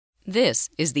This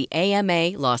is the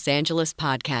AMA Los Angeles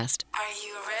podcast. Are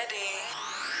you ready?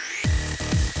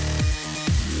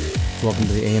 Welcome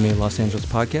to the AMA Los Angeles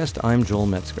podcast. I'm Joel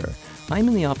Metzger. I'm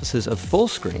in the offices of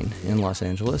Fullscreen in Los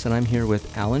Angeles, and I'm here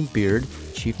with Alan Beard,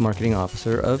 Chief Marketing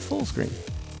Officer of Fullscreen.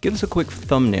 Give us a quick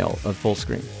thumbnail of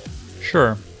Fullscreen.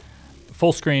 Sure.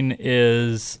 Fullscreen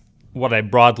is what I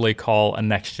broadly call a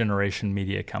next-generation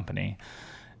media company.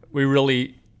 We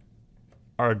really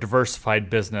are a diversified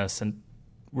business, and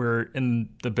we're in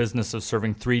the business of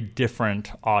serving three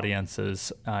different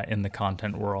audiences in the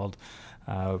content world,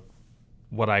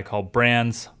 what I call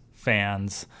brands,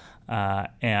 fans,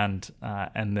 and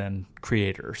then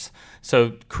creators.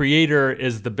 So creator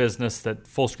is the business that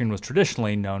Fullscreen was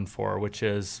traditionally known for, which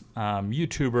is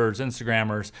YouTubers,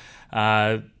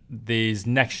 Instagrammers, these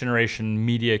next-generation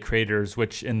media creators,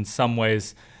 which in some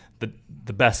ways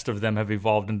the best of them have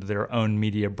evolved into their own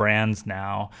media brands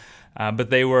now. But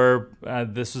they were,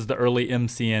 this was the early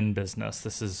MCN business.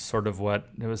 This is sort of what,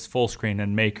 it was Fullscreen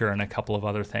and Maker and a couple of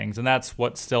other things. And that's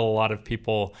what still a lot of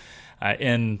people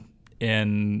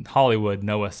in Hollywood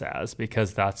know us as,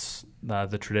 because that's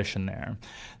the tradition there.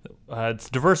 It's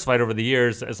diversified over the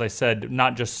years, as I said,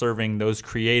 not just serving those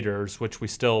creators, which we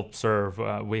still serve.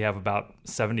 We have about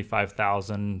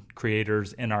 75,000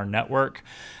 creators in our network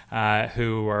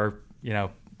who are,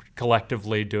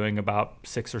 collectively doing about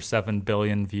 6 or 7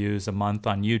 billion views a month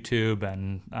on YouTube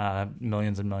and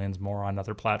millions and millions more on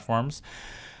other platforms.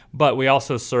 But we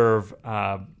also serve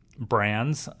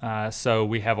brands. So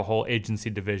we have a whole agency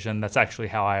division. That's actually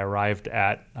how I arrived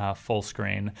at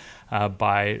Fullscreen,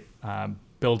 by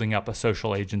building up a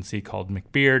social agency called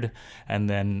McBeard, and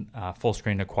then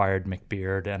Fullscreen acquired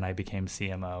McBeard, and I became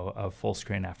CMO of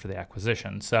Fullscreen after the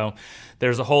acquisition. So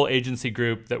there's a whole agency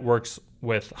group that works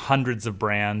with hundreds of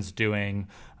brands doing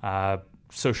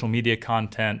social media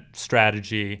content,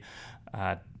 strategy,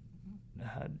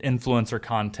 influencer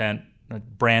content,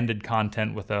 branded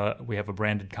content. We have a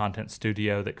branded content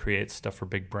studio that creates stuff for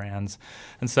big brands,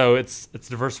 and so it's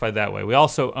diversified that way. We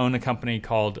also own a company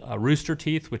called Rooster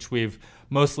Teeth, which we've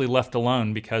mostly left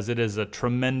alone because it is a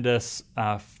tremendous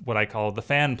what I call the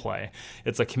fan play.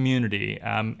 It's a community,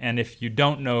 and if you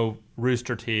don't know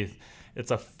Rooster Teeth, it's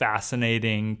a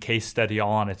fascinating case study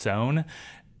all on its own.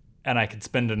 And I could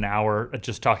spend an hour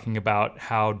just talking about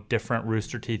how different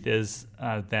Rooster Teeth is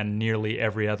than nearly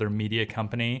every other media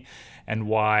company, and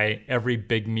why every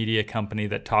big media company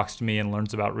that talks to me and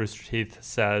learns about Rooster Teeth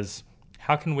says,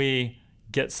 how can we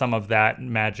get some of that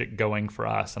magic going for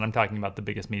us? And I'm talking about the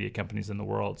biggest media companies in the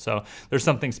world. So there's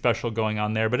something special going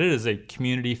on there, but it is a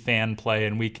community fan play,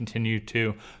 and we continue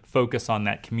to focus on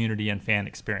that community and fan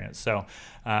experience. So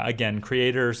again,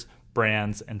 creators,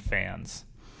 brands, and fans.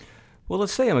 Well,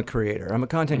 let's say I'm a creator. I'm a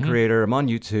content creator. I'm on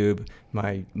YouTube.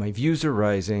 My views are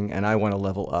rising, and I want to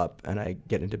level up, and I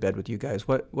get into bed with you guys.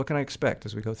 What can I expect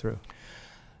as we go through?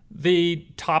 The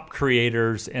top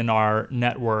creators in our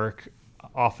network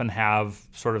often have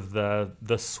sort of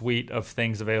the suite of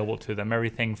things available to them.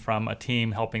 Everything from a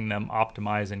team helping them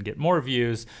optimize and get more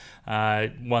views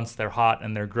once they're hot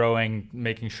and they're growing,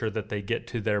 making sure that they get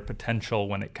to their potential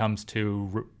when it comes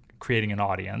to creating an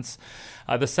audience.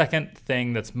 The second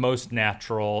thing that's most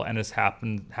natural and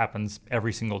happens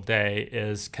every single day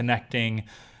is connecting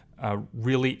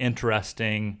really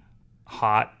interesting,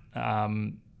 hot,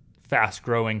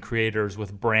 fast-growing creators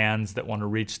with brands that want to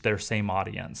reach their same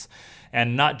audience.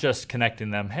 And not just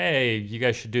connecting them, hey, you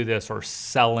guys should do this, or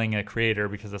selling a creator,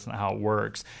 because that's not how it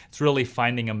works. It's really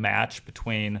finding a match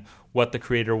between what the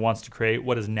creator wants to create,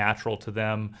 what is natural to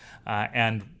them,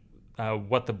 and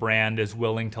what the brand is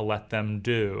willing to let them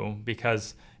do.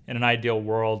 Because in an ideal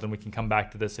world, and we can come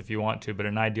back to this if you want to, but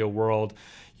in an ideal world,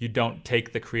 you don't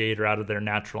take the creator out of their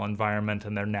natural environment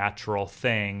and their natural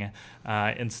thing.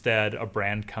 Instead, a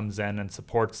brand comes in and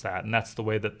supports that. And that's the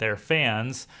way that their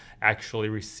fans actually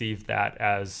receive that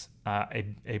as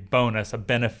a bonus, a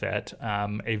benefit,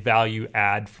 a value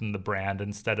add from the brand,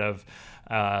 instead of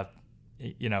a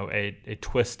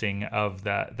twisting of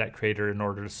that creator in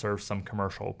order to serve some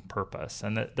commercial purpose.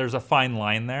 And there's a fine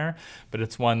line there, but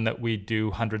it's one that we do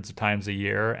hundreds of times a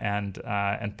year, and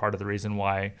part of the reason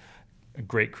why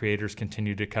great creators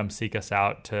continue to come seek us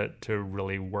out to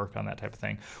really work on that type of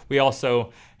thing. We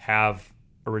also have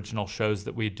original shows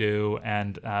that we do,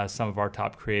 and some of our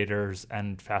top creators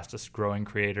and fastest growing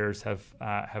creators have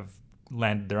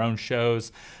landed their own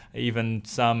shows. Even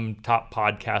some top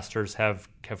podcasters have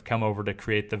come over to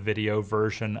create the video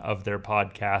version of their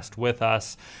podcast with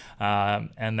us.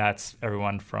 And that's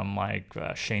everyone from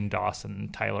Shane Dawson,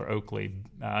 Tyler Oakley,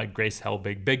 Grace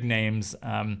Helbig, big names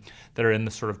that are in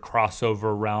the sort of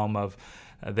crossover realm of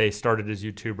They started as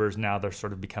YouTubers. Now they're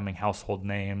sort of becoming household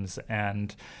names,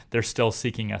 and they're still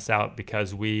seeking us out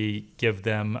because we give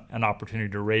them an opportunity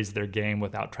to raise their game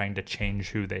without trying to change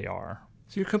who they are.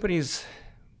 So your company's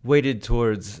weighted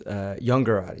towards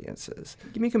younger audiences.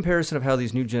 Give me a comparison of how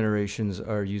these new generations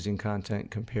are using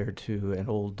content compared to an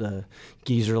old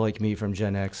geezer like me from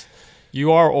Gen X.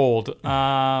 You are old.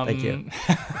 Thank you.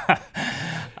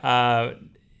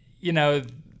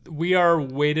 We are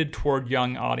weighted toward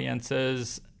young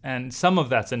audiences, and some of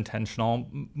that's intentional.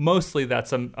 Mostly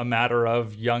that's a matter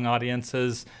of young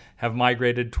audiences have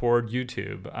migrated toward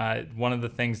YouTube. One of the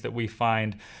things that we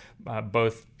find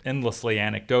both endlessly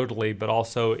anecdotally, but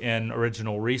also in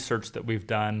original research that we've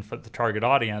done for the target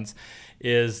audience,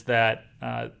 is that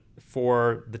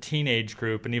for the teenage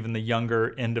group and even the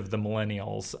younger end of the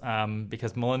millennials,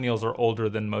 because millennials are older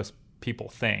than most people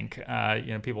think.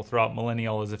 People throw out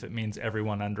millennial as if it means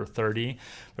everyone under 30,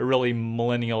 but really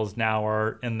millennials now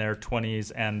are in their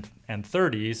 20s and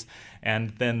 30s,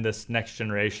 and then this next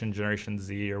generation, Generation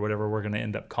Z or whatever we're going to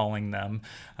end up calling them.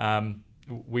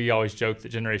 We always joke that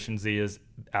Generation Z is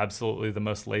absolutely the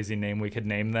most lazy name we could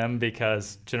name them,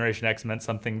 because Generation X meant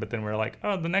something, but then we're like,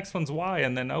 oh, the next one's Y,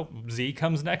 and then Z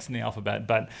comes next in the alphabet.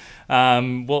 But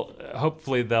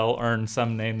hopefully they'll earn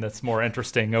some name that's more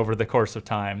interesting over the course of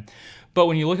time. But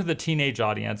when you look at the teenage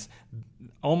audience,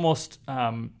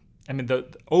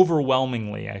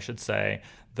 overwhelmingly, I should say,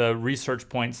 the research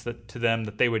points to them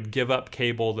that they would give up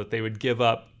cable, that they would give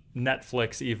up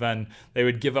Netflix even, they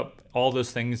would give up all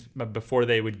those things before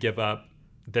they would give up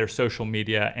their social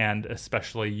media and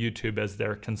especially YouTube as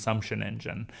their consumption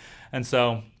engine. And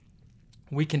so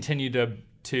we continue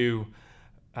to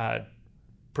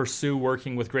pursue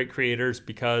working with great creators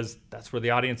because that's where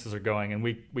the audiences are going. And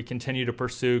we continue to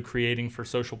pursue creating for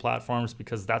social platforms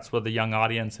because that's where the young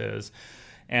audience is.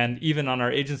 And even on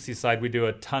our agency side, we do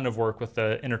a ton of work with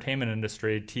the entertainment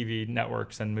industry, TV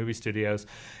networks and movie studios.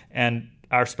 And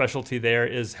our specialty there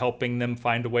is helping them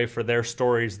find a way for their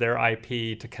stories, their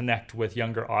IP, to connect with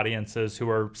younger audiences who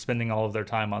are spending all of their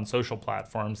time on social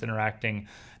platforms, interacting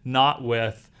not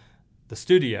with the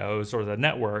studios or the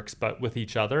networks, but with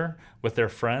each other, with their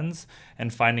friends,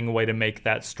 and finding a way to make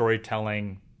that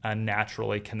storytelling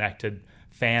naturally connected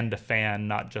fan to fan,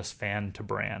 not just fan to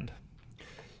brand.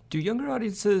 Do younger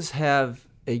audiences have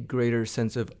a greater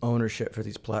sense of ownership for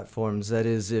these platforms? That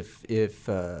is, if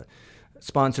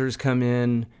sponsors come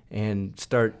in and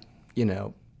start,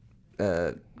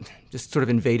 just sort of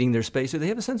invading their space, do they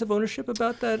have a sense of ownership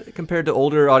about that compared to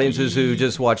older audiences who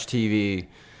just watch TV?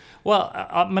 Well,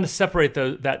 I'm going to separate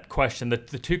that question. The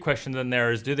two questions in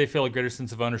there is, do they feel a greater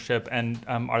sense of ownership, and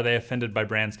are they offended by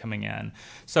brands coming in?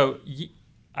 So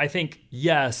I think,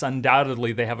 yes,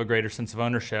 undoubtedly they have a greater sense of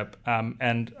ownership,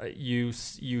 and you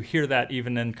hear that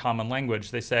even in common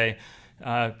language. They say,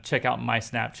 check out my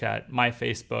Snapchat, my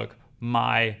Facebook,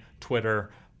 my Twitter,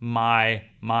 my.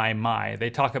 They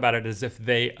talk about it as if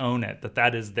they own it,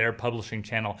 that is their publishing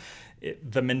channel.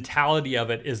 The mentality of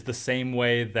it is the same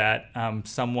way that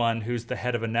someone who's the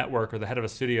head of a network or the head of a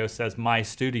studio says my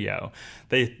studio.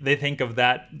 They think of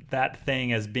that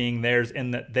thing as being theirs,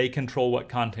 in that they control what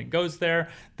content goes there.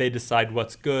 They decide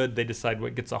what's good. They decide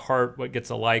what gets a heart, what gets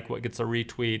a like, what gets a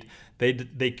retweet.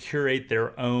 They curate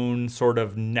their own sort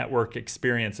of network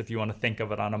experience, if you want to think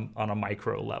of it on a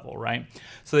micro level, right?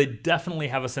 So they definitely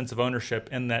have a sense of ownership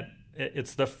in that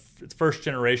it's the first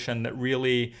generation that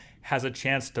really has a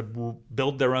chance to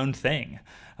build their own thing.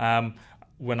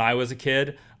 When I was a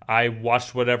kid, I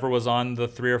watched whatever was on the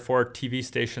 3 or 4 TV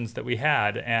stations that we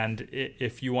had. And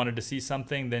if you wanted to see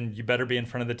something, then you better be in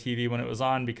front of the TV when it was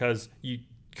on, because you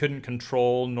couldn't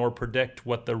control nor predict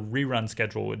what the rerun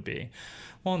schedule would be.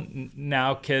 Well,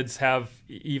 now kids have,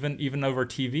 even over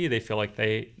TV, they feel like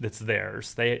it's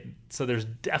theirs. So there's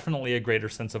definitely a greater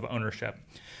sense of ownership.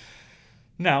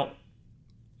 Now,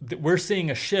 we're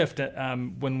seeing a shift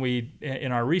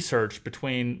in our research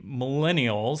between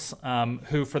millennials,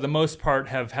 who for the most part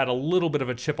have had a little bit of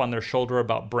a chip on their shoulder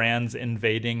about brands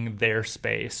invading their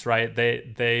space, right?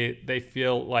 They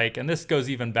feel like, and this goes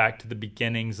even back to the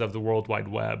beginnings of the World Wide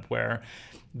Web, where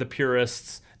the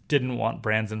purists didn't want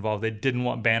brands involved. They didn't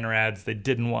want banner ads. They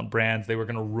didn't want brands. They were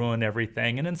going to ruin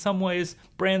everything. And in some ways,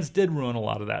 brands did ruin a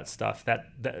lot of that stuff, that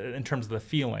in terms of the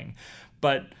feeling.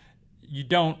 But you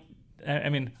don't,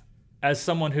 as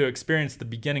someone who experienced the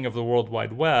beginning of the World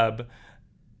Wide Web,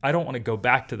 I don't want to go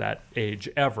back to that age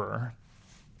ever.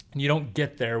 And you don't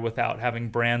get there without having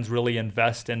brands really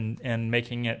invest in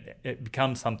making it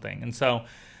become something. And so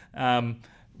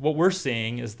what we're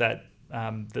seeing is that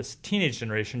this teenage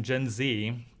generation, Gen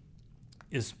Z,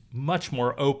 is much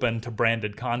more open to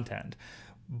branded content.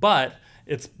 But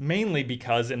it's mainly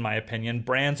because, in my opinion,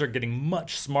 brands are getting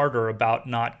much smarter about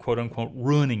not quote unquote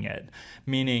ruining it,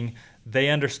 meaning they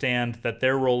understand that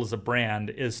their role as a brand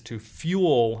is to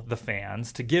fuel the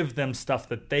fans, to give them stuff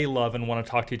that they love and want to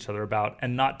talk to each other about,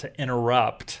 and not to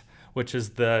interrupt, which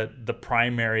is the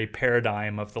primary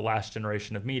paradigm of the last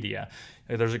generation of media.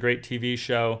 If there's a great TV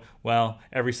show, well,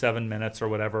 every 7 minutes or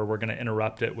whatever, we're going to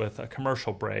interrupt it with a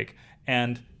commercial break.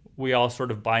 And we all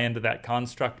sort of buy into that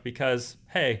construct because,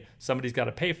 hey, somebody's got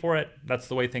to pay for it. That's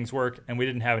the way things work. And we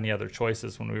didn't have any other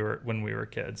choices when we were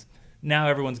kids. Now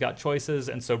everyone's got choices,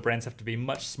 and so brands have to be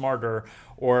much smarter,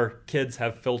 or kids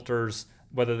have filters,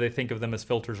 whether they think of them as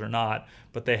filters or not,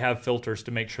 but they have filters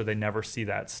to make sure they never see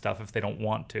that stuff if they don't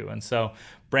want to. And so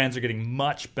brands are getting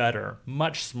much better,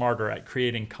 much smarter at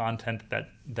creating content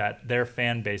that their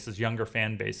fan bases, younger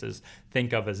fan bases,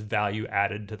 think of as value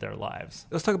added to their lives.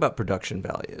 Let's talk about production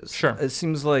values. Sure. It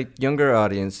seems like younger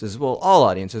audiences, well, all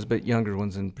audiences, but younger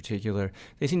ones in particular,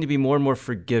 they seem to be more and more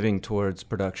forgiving towards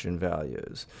production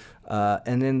values.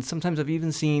 And then sometimes I've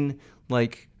even seen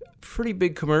like pretty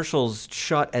big commercials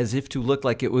shot as if to look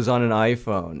like it was on an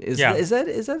iPhone. Is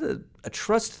that a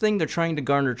trust thing? They're trying to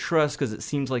garner trust because it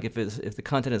seems like if the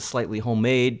content is slightly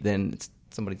homemade, then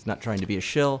somebody's not trying to be a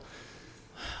shill.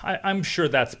 I'm sure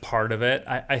that's part of it.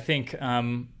 I think.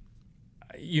 Are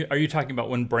you talking about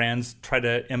when brands try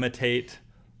to imitate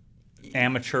the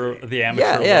amateur look?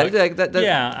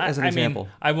 As an example.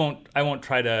 I won't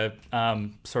try to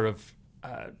sort of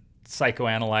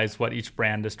psychoanalyze what each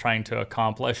brand is trying to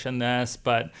accomplish in this,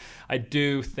 but I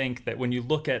do think that when you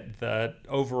look at the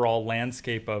overall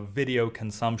landscape of video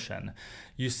consumption,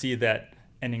 you see that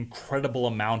an incredible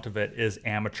amount of it is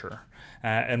amateur.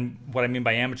 And what I mean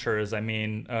by amateur is,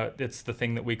 it's the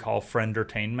thing that we call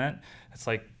friend-ertainment. It's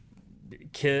like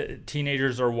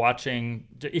teenagers are watching,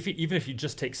 even if you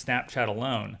just take Snapchat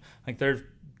alone, like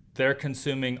they're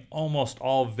consuming almost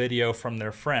all video from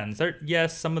their friends.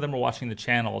 Yes, some of them are watching the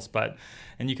channels,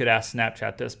 and you could ask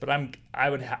Snapchat this, but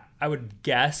I would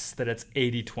guess that it's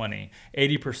 80-20.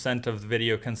 80% of the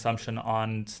video consumption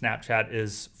on Snapchat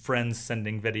is friends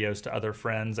sending videos to other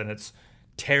friends, and it's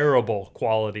terrible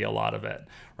quality, a lot of it,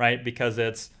 right? Because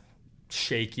it's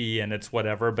shaky and it's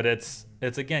whatever, but it's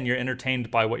again, you're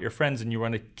entertained by what your friends, and you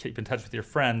want to keep in touch with your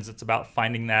friends. It's about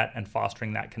finding that and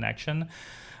fostering that connection.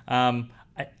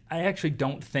 I actually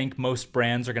don't think most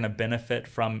brands are going to benefit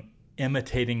from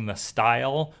imitating the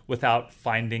style without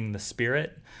finding the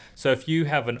spirit. So if you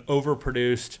have an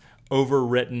overproduced,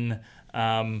 overwritten,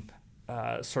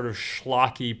 sort of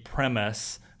schlocky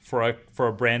premise for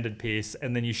a branded piece,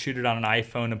 and then you shoot it on an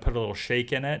iPhone and put a little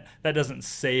shake in it, that doesn't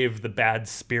save the bad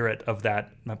spirit of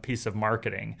that piece of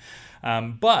marketing.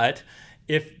 But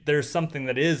if there's something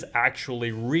that is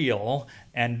actually real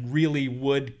and really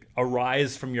would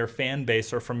arise from your fan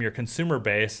base or from your consumer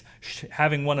base,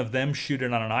 having one of them shoot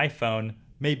it on an iPhone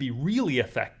may be really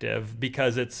effective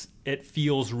because it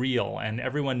feels real, and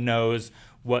everyone knows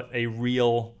what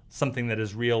something that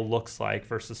is real looks like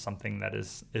versus something that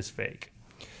is fake.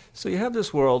 So you have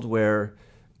this world where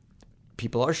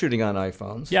people are shooting on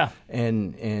iPhones. Yeah.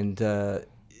 And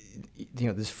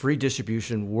this free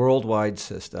distribution worldwide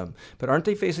system, but aren't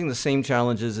they facing the same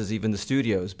challenges as even the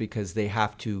studios because they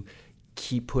have to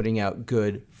keep putting out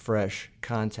good, fresh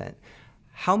content?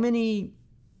 How many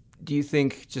do you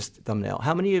think, just thumbnail,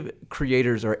 how many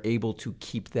creators are able to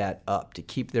keep that up, to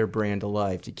keep their brand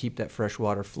alive, to keep that fresh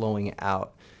water flowing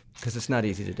out? Because it's not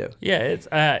easy to do. Yeah, it's.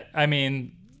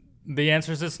 The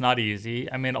answer is it's not easy.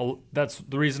 That's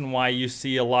the reason why you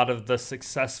see a lot of the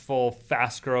successful,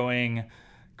 fast-growing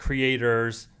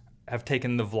creators have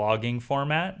taken the vlogging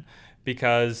format,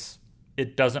 because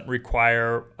it doesn't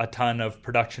require a ton of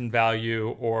production value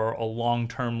or a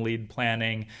long-term lead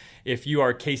planning. If you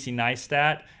are Casey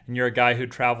Neistat and you're a guy who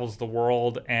travels the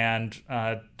world and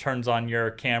turns on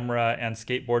your camera and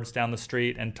skateboards down the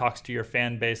street and talks to your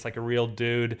fan base like a real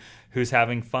dude who's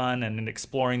having fun and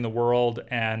exploring the world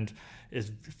and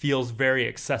feels very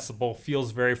accessible,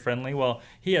 feels very friendly, well,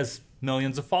 he has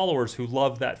millions of followers who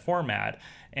love that format.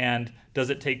 And does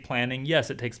it take planning? Yes,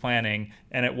 it takes planning.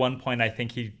 And at one point, I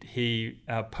think he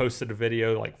posted a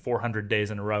video like 400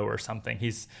 days in a row or something.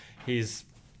 He's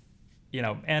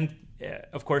and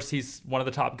of course, he's one of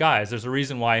the top guys. There's a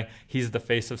reason why he's the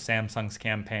face of Samsung's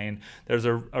campaign. There's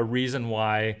a reason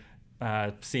why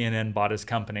CNN bought his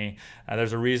company.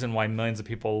 There's a reason why millions of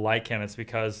people like him. It's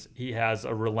because he has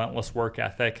a relentless work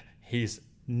ethic. He's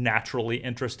naturally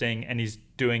interesting, and he's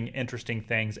doing interesting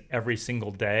things every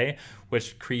single day,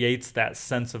 which creates that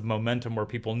sense of momentum where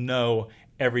people know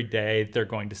every day they're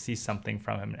going to see something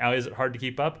from him. Now, is it hard to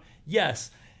keep up?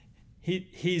 Yes.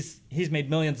 he's made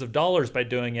millions of dollars by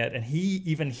doing it, and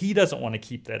he doesn't want to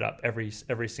keep that up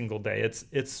every single day.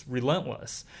 It's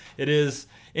relentless. It is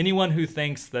anyone who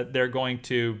thinks that they're going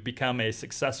to become a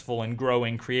successful and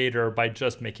growing creator by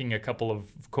just making a couple of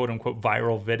quote unquote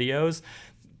viral videos.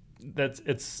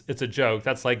 It's a joke.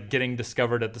 That's like getting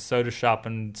discovered at the soda shop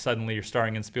and suddenly you're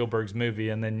starring in Spielberg's movie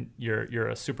and then you're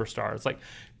a superstar. It's like,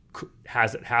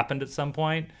 has it happened at some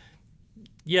point?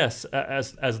 Yes,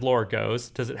 as lore goes.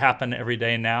 Does it happen every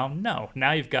day now? No.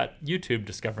 Now you've got YouTube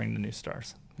discovering the new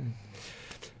stars.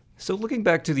 So looking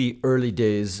back to the early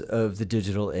days of the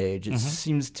digital age, it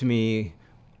seems to me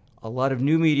a lot of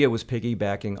new media was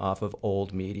piggybacking off of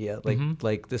old media.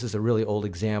 Like this is a really old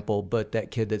example, but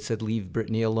that kid that said "Leave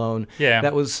Britney Alone,"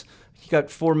 he got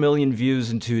 4 million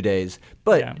views in 2 days.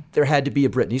 But there had to be a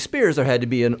Britney Spears. There had to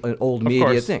be an old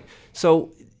media thing.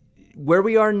 So where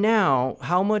we are now,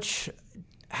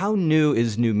 how new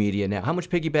is new media now? How much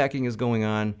piggybacking is going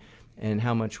on, and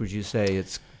how much would you say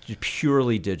it's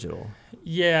purely digital?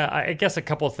 Yeah, I guess a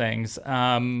couple things.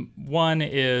 One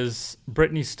is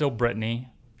Britney's still Britney.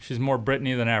 She's more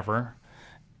Britney than ever.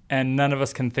 And none of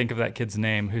us can think of that kid's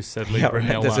name who said "Leave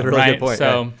Britney alone." That's a really good point.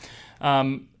 So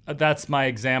that's my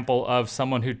example of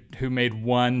someone who made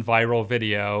one viral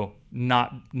video,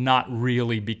 not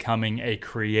really becoming a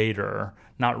creator,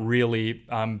 not really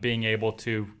being able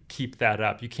to keep that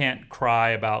up. You can't cry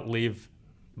about leave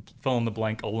fill in the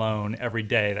blank alone every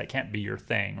day. That can't be your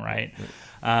thing, right?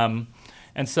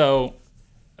 And so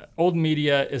old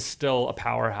media is still a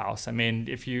powerhouse. I mean,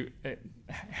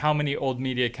 how many old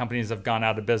media companies have gone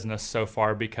out of business so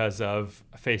far because of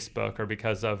Facebook or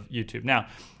because of YouTube? Now,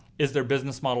 is their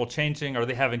business model changing? Are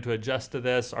they having to adjust to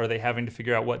this? Are they having to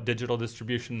figure out what digital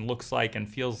distribution looks like and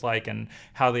feels like and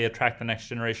how they attract the next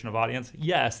generation of audience?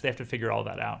 Yes, they have to figure all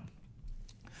that out.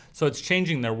 So it's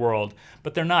changing their world,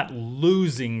 but they're not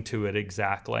losing to it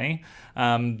exactly.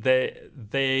 And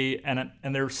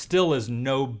there still is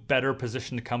no better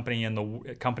positioned companies in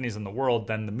the world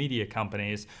than the media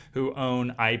companies who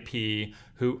own IP,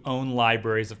 who own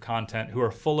libraries of content, who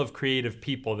are full of creative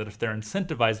people that if they're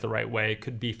incentivized the right way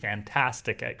could be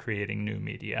fantastic at creating new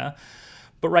media.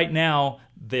 But right now,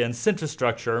 the incentive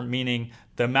structure, meaning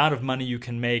the amount of money you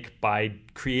can make by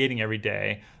creating every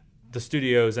day, the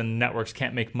studios and networks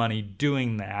can't make money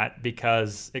doing that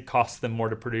because it costs them more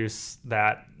to produce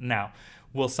that. Now,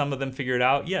 will some of them figure it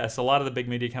out? Yes, a lot of the big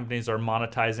media companies are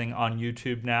monetizing on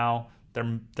YouTube now.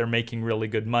 They're making really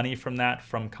good money from that,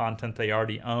 from content they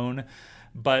already own.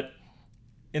 But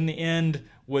in the end,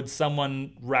 would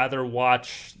someone rather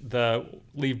watch the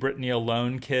Leave Britney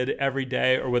Alone kid every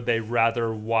day, or would they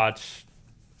rather watch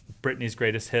Britney's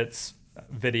Greatest Hits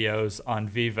videos on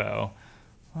Vivo?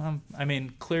 I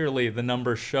mean, clearly the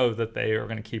numbers show that they are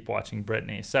going to keep watching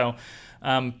Britney. So,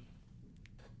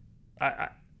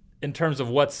 in terms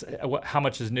of how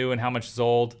much is new and how much is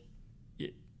old,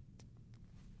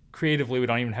 creatively we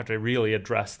don't even have to really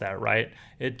address that, right?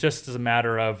 It just is a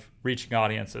matter of reaching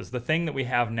audiences. The thing that we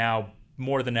have now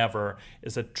more than ever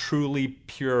is a truly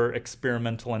pure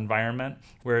experimental environment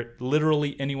where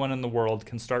literally anyone in the world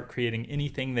can start creating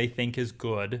anything they think is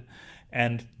good,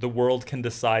 and the world can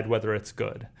decide whether it's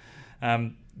good.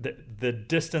 The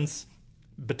distance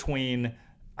between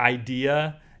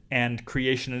idea and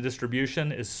creation and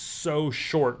distribution is so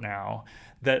short now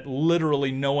that literally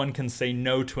no one can say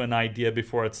no to an idea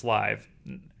before it's live.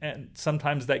 And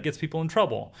sometimes that gets people in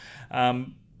trouble.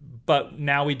 But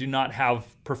now we do not have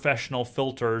professional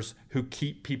filters who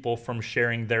keep people from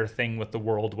sharing their thing with the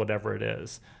world, whatever it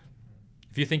is.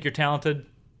 If you think you're talented,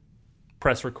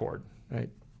 press record. Right.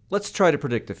 Let's try to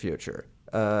predict the future.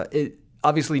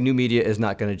 Obviously, new media is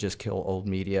not going to just kill old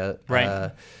media.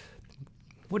 Right.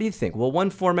 What do you think? Will one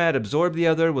format absorb the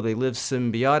other? Will they live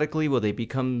symbiotically? Will they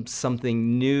become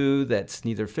something new that's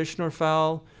neither fish nor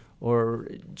fowl? Or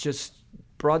just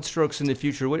broad strokes in the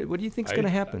future? What do you think is going to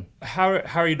happen? How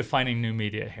are you defining new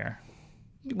media here?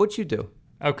 What you do.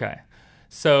 Okay.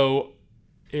 So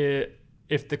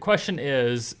if the question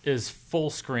is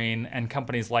Fullscreen and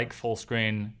companies like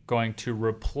Fullscreen going to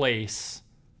replace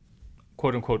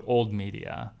quote unquote old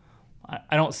media,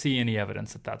 I don't see any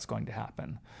evidence that that's going to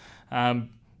happen.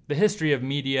 The history of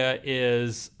media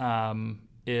is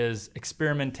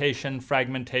experimentation,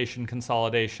 fragmentation,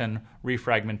 consolidation,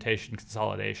 refragmentation,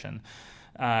 consolidation.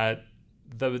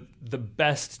 The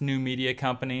best new media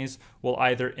companies will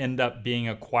either end up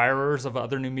being acquirers of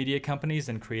other new media companies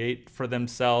and create for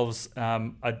themselves,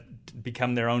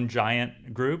 become their own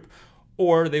giant group,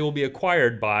 or they will be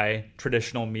acquired by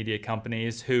traditional media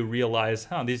companies who realize,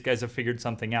 these guys have figured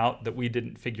something out that we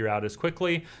didn't figure out as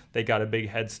quickly. They got a big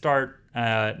head start,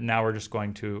 Now we're just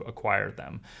going to acquire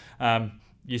them.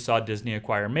 You saw Disney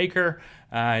acquire Maker.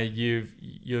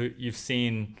 You've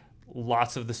seen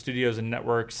lots of the studios and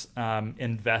networks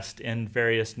invest in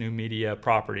various new media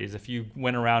properties. If you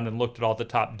went around and looked at all the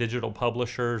top digital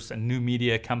publishers and new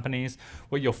media companies,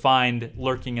 what you'll find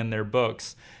lurking in their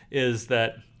books is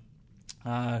that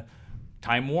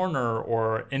Time Warner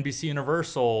or NBC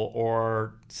Universal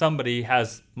or somebody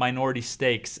has minority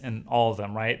stakes in all of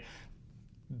them, right?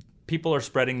 People are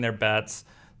spreading their bets.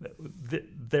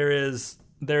 There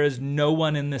is no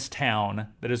one in this town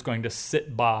that is going to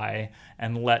sit by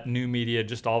and let new media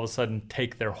just all of a sudden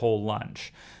take their whole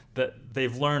lunch. That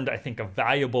they've learned, I think, a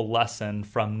valuable lesson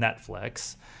from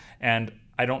Netflix, and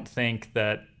I don't think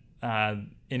that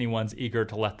anyone's eager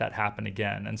to let that happen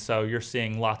again. And so you're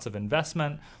seeing lots of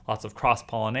investment, lots of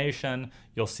cross-pollination.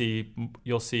 You'll see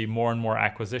more and more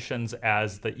acquisitions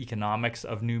as the economics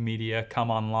of new media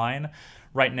come online.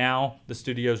 Right now, the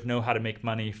studios know how to make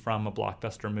money from a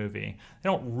blockbuster movie. They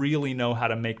don't really know how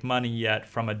to make money yet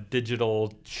from a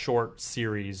digital short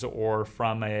series or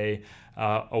from a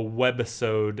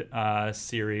webisode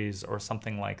series or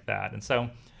something like that. And so,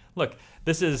 look,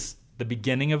 this is the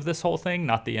beginning of this whole thing,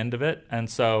 not the end of it. And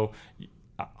so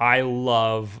I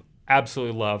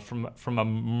absolutely love, from a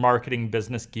marketing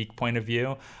business geek point of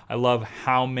view, I love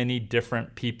how many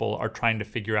different people are trying to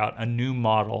figure out a new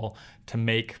model to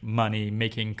make money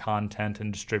making content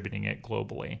and distributing it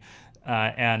globally.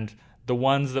 And the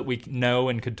ones that we know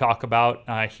and could talk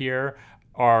about here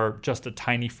are just a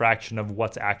tiny fraction of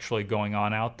what's actually going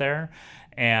on out there.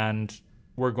 And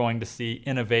we're going to see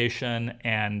innovation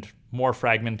and more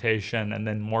fragmentation and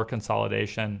then more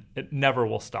consolidation. It never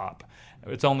will stop.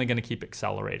 It's only going to keep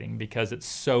accelerating because it's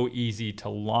so easy to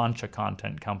launch a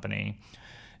content company.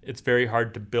 It's very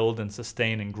hard to build and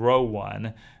sustain and grow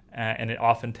one. And it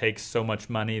often takes so much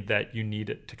money that you need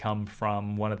it to come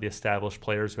from one of the established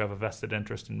players who have a vested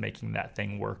interest in making that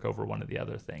thing work over one of the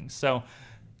other things. So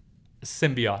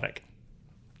symbiotic,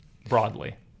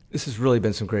 broadly. This has really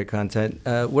been some great content.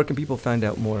 Where can people find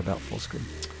out more about Fullscreen?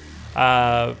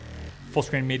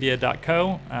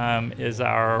 Fullscreenmedia.co is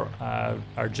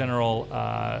our general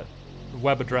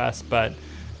web address, but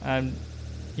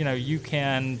you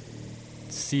can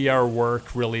see our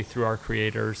work really through our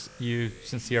creators. You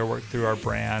can see our work through our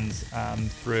brands,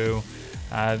 through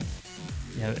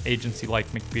agency like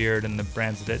McBeard and the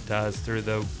brands that it does, through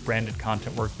the branded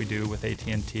content work we do with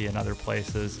AT&T and other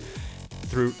places.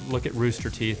 Look at Rooster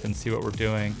Teeth and see what we're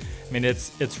doing. I mean,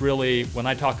 it's really, when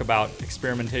I talk about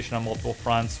experimentation on multiple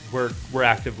fronts, we're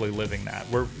actively living that.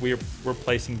 We're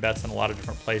placing bets in a lot of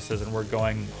different places, and we're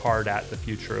going hard at the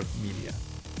future of media.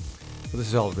 Well, this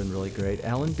has all been really great.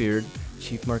 Alan Beard,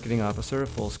 Chief Marketing Officer of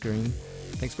Fullscreen.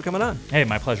 Thanks for coming on. Hey,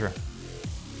 my pleasure.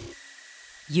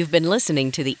 You've been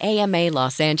listening to the AMA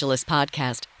Los Angeles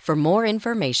podcast. For more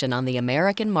information on the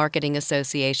American Marketing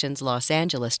Association's Los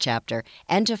Angeles chapter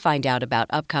and to find out about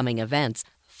upcoming events,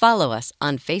 follow us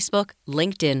on Facebook,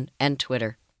 LinkedIn, and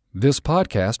Twitter. This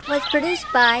podcast was produced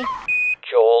by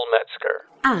Joel Metzger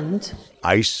and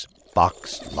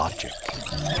Icebox Logic.